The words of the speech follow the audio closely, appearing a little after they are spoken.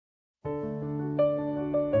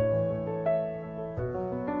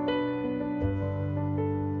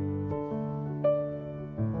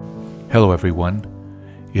Hello everyone.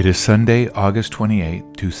 It is Sunday, August 28,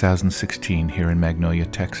 2016 here in Magnolia,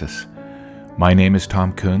 Texas. My name is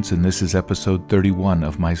Tom Kuntz and this is episode 31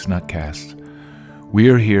 of my Snutcast. We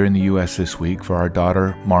are here in the U.S. this week for our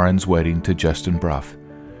daughter Marin's wedding to Justin Brough.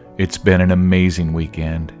 It's been an amazing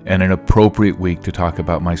weekend and an appropriate week to talk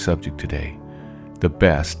about my subject today. The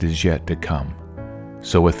best is yet to come.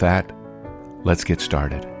 So with that, let's get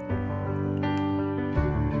started.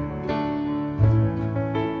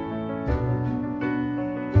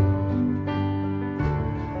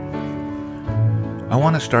 I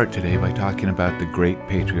want to start today by talking about the great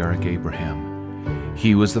patriarch Abraham.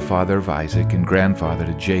 He was the father of Isaac and grandfather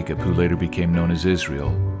to Jacob, who later became known as Israel,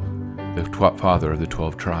 the father of the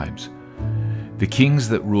 12 tribes. The kings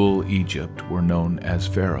that rule Egypt were known as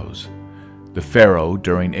pharaohs. The pharaoh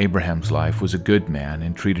during Abraham's life was a good man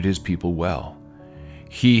and treated his people well.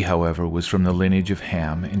 He, however, was from the lineage of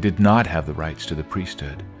Ham and did not have the rights to the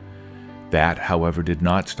priesthood. That, however, did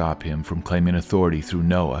not stop him from claiming authority through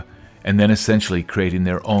Noah and then essentially creating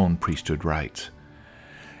their own priesthood rights.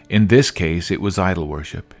 In this case, it was idol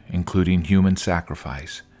worship, including human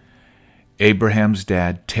sacrifice. Abraham's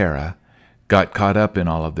dad, Terah, got caught up in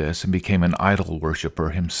all of this and became an idol worshiper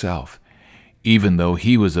himself, even though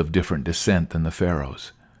he was of different descent than the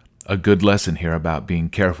pharaohs. A good lesson here about being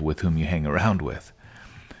careful with whom you hang around with.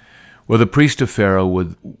 Well, the priest of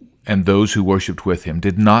Pharaoh and those who worshipped with him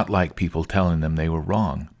did not like people telling them they were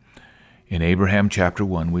wrong. In Abraham chapter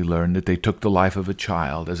 1, we learn that they took the life of a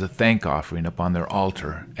child as a thank offering upon their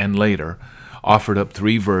altar, and later offered up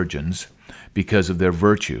 3 virgins because of their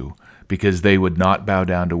virtue, because they would not bow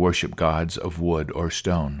down to worship gods of wood or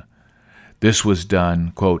stone. This was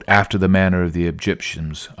done, quote, after the manner of the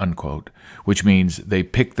Egyptians, unquote, which means they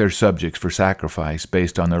picked their subjects for sacrifice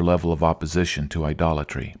based on their level of opposition to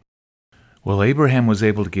idolatry. Well, Abraham was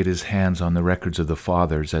able to get his hands on the records of the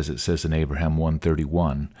fathers, as it says in Abraham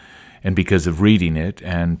 1:31, and because of reading it,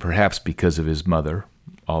 and perhaps because of his mother,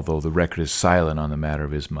 although the record is silent on the matter of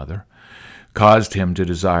his mother, caused him to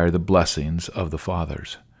desire the blessings of the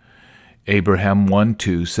fathers. Abraham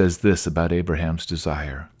 1:2 says this about Abraham's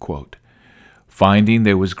desire, quote, "Finding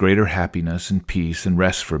there was greater happiness and peace and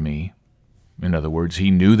rest for me," in other words, he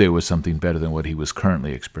knew there was something better than what he was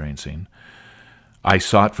currently experiencing, "I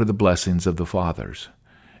sought for the blessings of the fathers,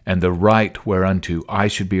 and the right whereunto I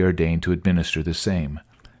should be ordained to administer the same,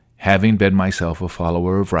 having been myself a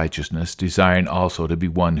follower of righteousness, desiring also to be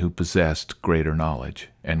one who possessed greater knowledge."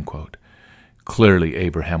 End quote. Clearly,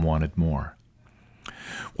 Abraham wanted more.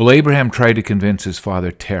 Well, Abraham tried to convince his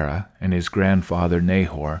father Terah and his grandfather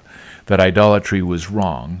Nahor that idolatry was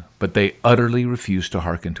wrong, but they utterly refused to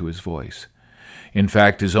hearken to his voice. In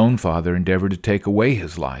fact, his own father endeavored to take away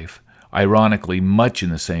his life, ironically much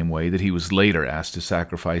in the same way that he was later asked to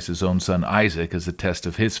sacrifice his own son Isaac as a test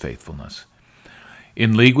of his faithfulness.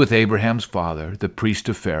 In league with Abraham's father, the priest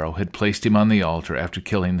of Pharaoh had placed him on the altar after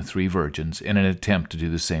killing the 3 virgins in an attempt to do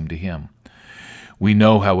the same to him. We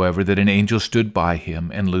know, however, that an angel stood by him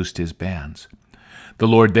and loosed his bands. The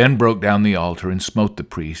Lord then broke down the altar and smote the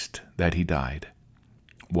priest, that he died.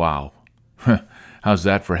 Wow. How's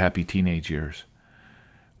that for happy teenage years?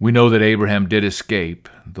 We know that Abraham did escape.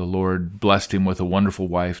 The Lord blessed him with a wonderful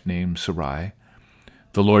wife named Sarai.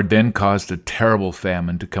 The Lord then caused a terrible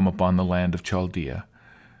famine to come upon the land of Chaldea.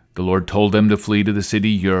 The Lord told them to flee to the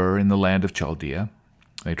city Ur in the land of Chaldea.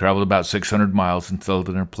 They traveled about 600 miles and settled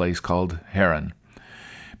in a place called Haran.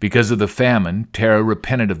 Because of the famine, Terah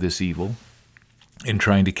repented of this evil in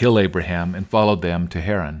trying to kill Abraham and followed them to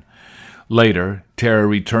Haran. Later, Terah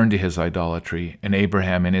returned to his idolatry, and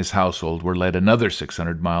Abraham and his household were led another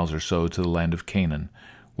 600 miles or so to the land of Canaan,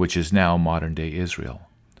 which is now modern-day Israel.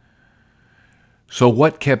 So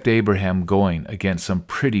what kept Abraham going against some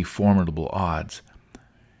pretty formidable odds?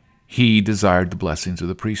 He desired the blessings of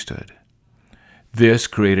the priesthood. This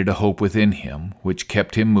created a hope within him, which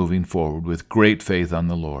kept him moving forward with great faith on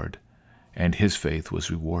the Lord, and his faith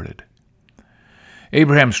was rewarded.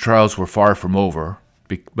 Abraham's trials were far from over,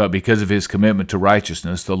 but because of his commitment to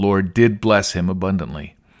righteousness, the Lord did bless him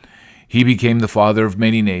abundantly. He became the father of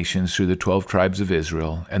many nations through the 12 tribes of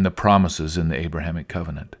Israel and the promises in the Abrahamic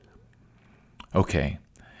covenant. Okay,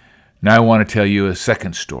 now I want to tell you a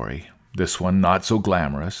second story, this one not so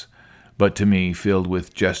glamorous, but to me filled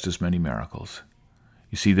with just as many miracles.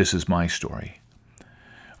 You see, this is my story.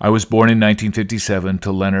 I was born in 1957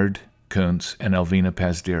 to Leonard Kuntz and Elvina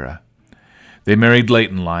Pazdira. They married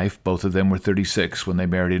late in life. Both of them were 36 when they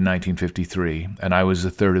married in 1953, and I was the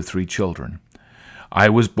third of 3 children. I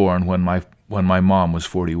was born when my mom was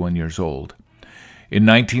 41 years old. In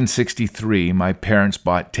 1963, my parents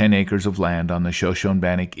bought 10 acres of land on the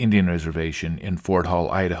Shoshone-Bannock Indian Reservation in Fort Hall,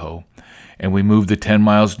 Idaho, and we moved the 10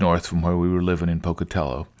 miles north from where we were living in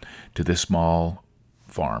Pocatello to this small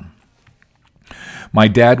farm. My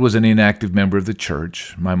dad was an inactive member of the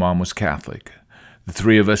church. My mom was Catholic. The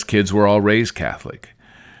three of us kids were all raised Catholic.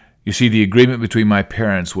 You see, the agreement between my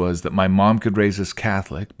parents was that my mom could raise us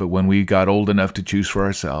Catholic, but when we got old enough to choose for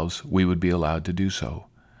ourselves, we would be allowed to do so.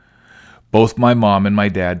 Both my mom and my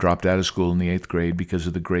dad dropped out of school in the 8th grade because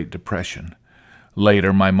of the Great Depression.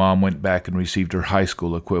 Later, my mom went back and received her high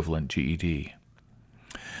school equivalent GED.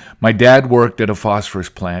 My dad worked at a phosphorus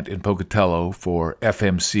plant in Pocatello for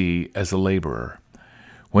FMC as a laborer.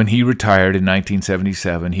 When he retired in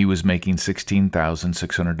 1977, he was making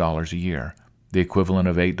 $16,600 a year, the equivalent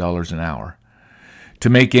of $8 an hour. To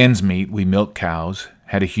make ends meet, we milked cows,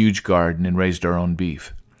 had a huge garden, and raised our own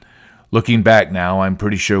beef. Looking back now, I'm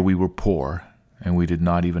pretty sure we were poor, and we did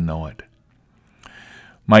not even know it.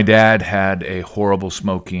 My dad had a horrible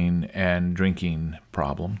smoking and drinking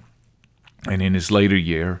problem, and in his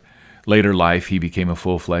later life, he became a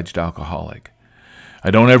full-fledged alcoholic.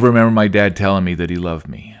 I don't ever remember my dad telling me that he loved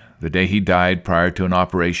me. The day he died, prior to an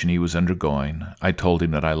operation he was undergoing, I told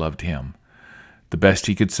him that I loved him. The best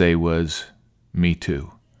he could say was, "Me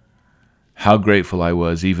too." How grateful I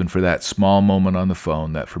was even for that small moment on the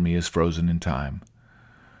phone that for me is frozen in time.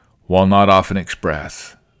 While not often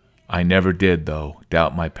expressed, I never did, though,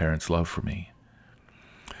 doubt my parents' love for me.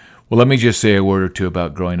 Well, let me just say a word or two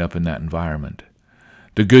about growing up in that environment.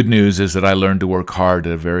 The good news is that I learned to work hard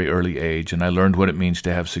at a very early age, and I learned what it means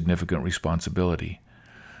to have significant responsibility.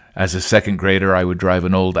 As a second grader, I would drive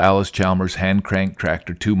an old Alice Chalmers hand-cranked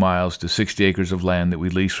tractor 2 miles to 60 acres of land that we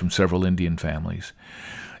leased from several Indian families.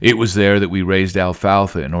 It was there that we raised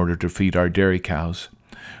alfalfa in order to feed our dairy cows.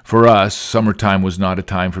 For us, summertime was not a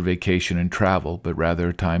time for vacation and travel, but rather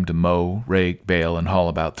a time to mow, rake, bale, and haul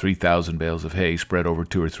about 3,000 bales of hay spread over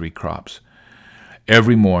 2 or 3 crops.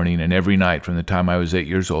 Every morning and every night from the time I was 8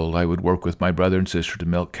 years old, I would work with my brother and sister to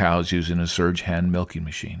milk cows using a Surge hand milking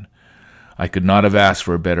machine. I could not have asked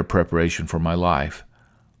for a better preparation for my life,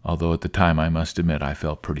 although at the time I must admit I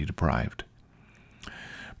felt pretty deprived.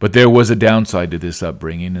 But there was a downside to this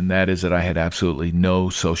upbringing, and that is that I had absolutely no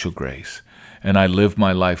social grace, and I lived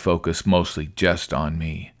my life focused mostly just on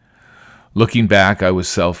me. Looking back, I was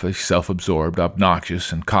selfish, self-absorbed,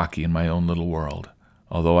 obnoxious, and cocky in my own little world,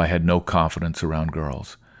 although I had no confidence around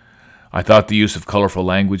girls. I thought the use of colorful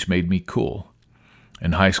language made me cool.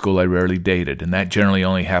 In high school, I rarely dated, and that generally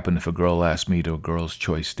only happened if a girl asked me to a girl's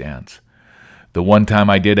choice dance. The one time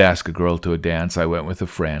I did ask a girl to a dance, I went with a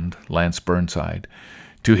friend, Lance Burnside,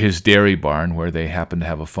 to his dairy barn where they happened to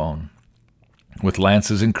have a phone. With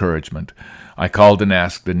Lance's encouragement, I called and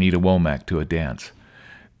asked Anita Womack to a dance.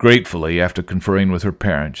 Gratefully, after conferring with her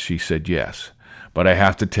parents, she said yes, but I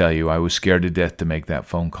have to tell you, I was scared to death to make that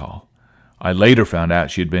phone call. I later found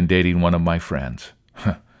out she had been dating one of my friends.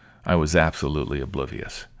 I was absolutely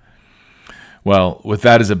oblivious. Well, with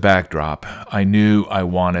that as a backdrop, I knew I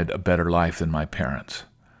wanted a better life than my parents.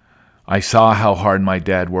 I saw how hard my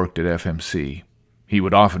dad worked at FMC. He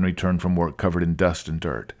would often return from work covered in dust and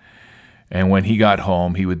dirt. And when he got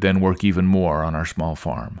home, he would then work even more on our small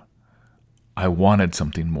farm. I wanted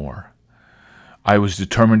something more. I was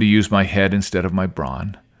determined to use my head instead of my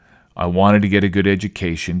brawn. I wanted to get a good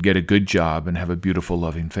education, get a good job, and have a beautiful,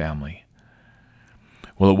 loving family.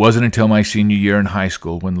 Well, it wasn't until my senior year in high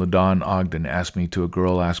school when LaDawn Ogden asked me to a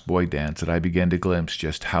girl-asked-boy dance that I began to glimpse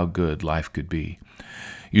just how good life could be.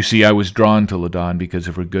 You see, I was drawn to LaDawn because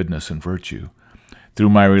of her goodness and virtue. Through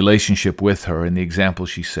my relationship with her and the example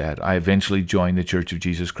she set, I eventually joined the Church of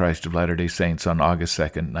Jesus Christ of Latter-day Saints on August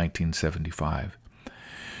 2nd, 1975.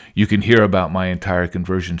 You can hear about my entire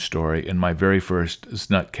conversion story in my very first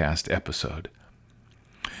Snutcast episode.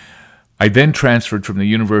 I then transferred from the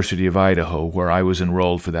University of Idaho, where I was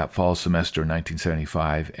enrolled for that fall semester in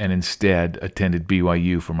 1975, and instead attended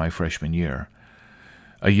BYU for my freshman year.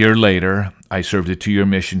 A year later, I served a 2-year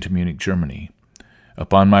mission to Munich, Germany.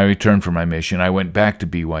 Upon my return from my mission, I went back to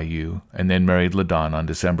BYU and then married LaDawn on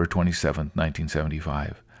December 27,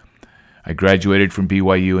 1975. I graduated from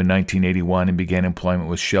BYU in 1981 and began employment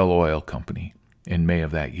with Shell Oil Company in May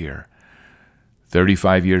of that year.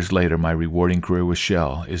 35 years later, my rewarding career with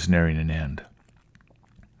Shell is nearing an end.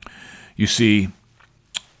 You see,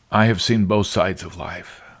 I have seen both sides of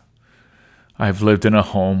life. I have lived in a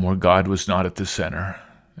home where God was not at the center,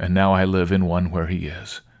 and now I live in one where He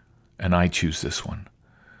is, and I choose this one.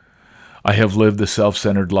 I have lived the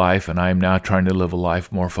self-centered life, and I am now trying to live a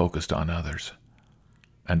life more focused on others,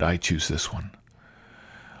 and I choose this one.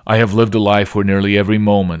 I have lived a life where nearly every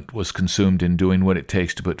moment was consumed in doing what it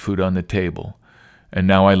takes to put food on the table, and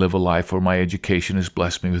now I live a life where my education has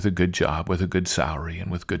blessed me with a good job, with a good salary, and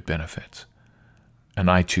with good benefits. And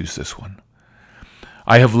I choose this one.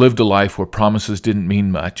 I have lived a life where promises didn't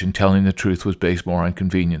mean much and telling the truth was based more on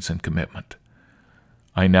convenience and commitment.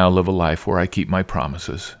 I now live a life where I keep my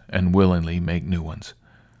promises and willingly make new ones.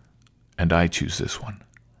 And I choose this one.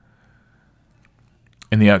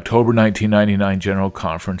 In the October 1999 General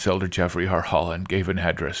Conference, Elder Jeffrey R. Holland gave an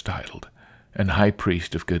address titled, "And High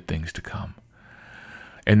Priest of Good Things to Come."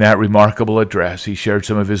 In that remarkable address, he shared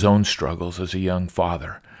some of his own struggles as a young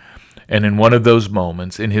father. And in one of those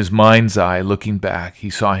moments, in his mind's eye, looking back, he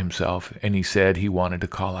saw himself, and he said he wanted to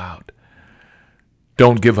call out,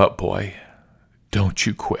 "Don't give up, boy. Don't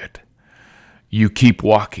you quit. You keep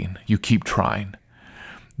walking. You keep trying.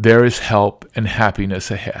 There is help and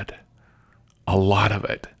happiness ahead. A lot of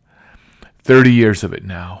it. 30 years of it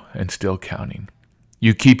now, and still counting.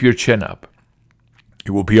 You keep your chin up.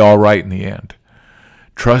 It will be all right in the end.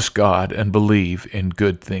 Trust God and believe in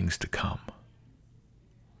good things to come."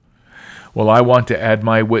 Well, I want to add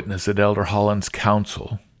my witness that Elder Holland's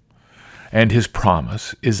counsel and his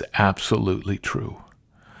promise is absolutely true.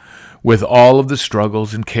 With all of the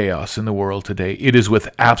struggles and chaos in the world today, it is with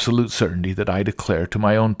absolute certainty that I declare to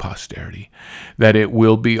my own posterity that it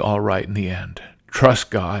will be all right in the end. Trust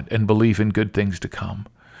God and believe in good things to come.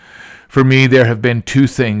 For me, there have been two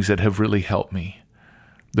things that have really helped me.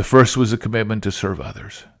 The first was a commitment to serve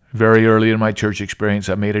others. Very early in my church experience,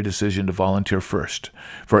 I made a decision to volunteer first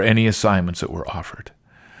for any assignments that were offered.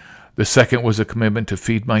 The second was a commitment to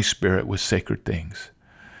feed my spirit with sacred things.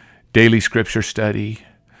 Daily scripture study,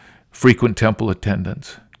 frequent temple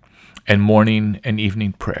attendance, and morning and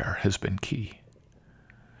evening prayer has been key.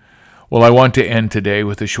 Well, I want to end today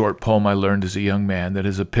with a short poem I learned as a young man that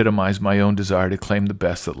has epitomized my own desire to claim the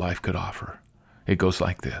best that life could offer. It goes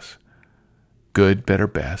like this. Good, better,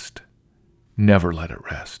 best. Never let it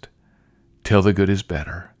rest till the good is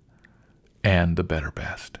better and the better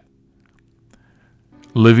best.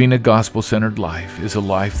 Living a gospel-centered life is a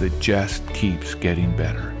life that just keeps getting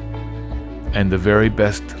better. And the very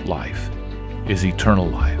best life is eternal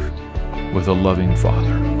life with a loving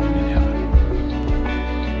Father in heaven.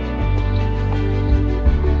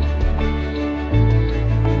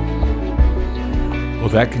 Well,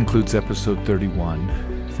 that concludes episode 31.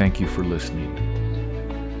 Thank you for listening.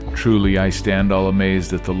 Truly, I stand all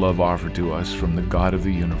amazed at the love offered to us from the God of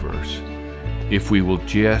the universe, if we will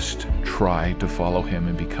just try to follow him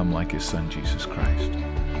and become like his Son, Jesus Christ.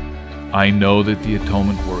 I know that the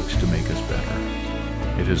atonement works to make us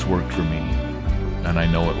better. It has worked for me, and I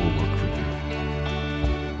know it will work for you.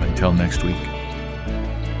 Until next week,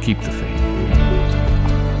 keep the faith.